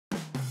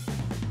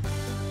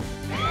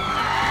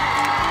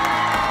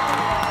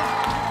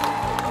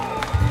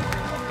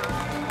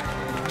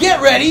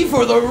Get ready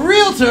for the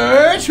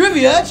Realtor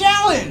Trivia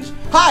Challenge!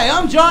 Hi,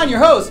 I'm John, your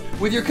host,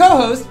 with your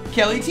co-host,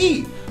 Kelly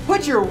T.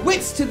 Put your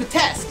wits to the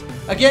test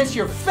against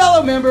your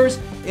fellow members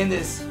in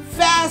this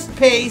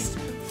fast-paced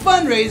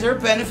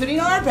fundraiser benefiting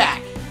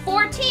RPAC.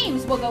 4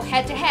 teams will go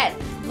head-to-head,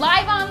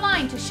 live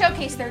online to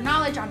showcase their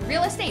knowledge on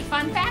real estate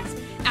fun facts,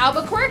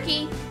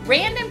 Albuquerque,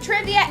 random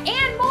trivia,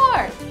 and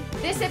more.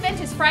 This event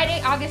is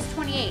Friday, August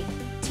 28th.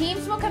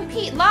 Teams will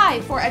compete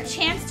live for a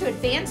chance to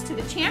advance to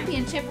the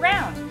championship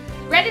round.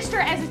 Register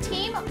as a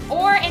team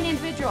or an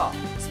individual.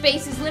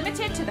 Space is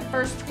limited to the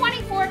first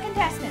 24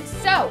 contestants,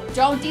 so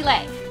don't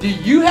delay. Do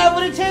you have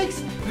what it takes?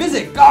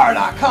 Visit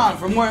gar.com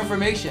for more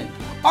information.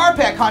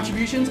 RPAC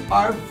contributions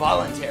are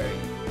voluntary.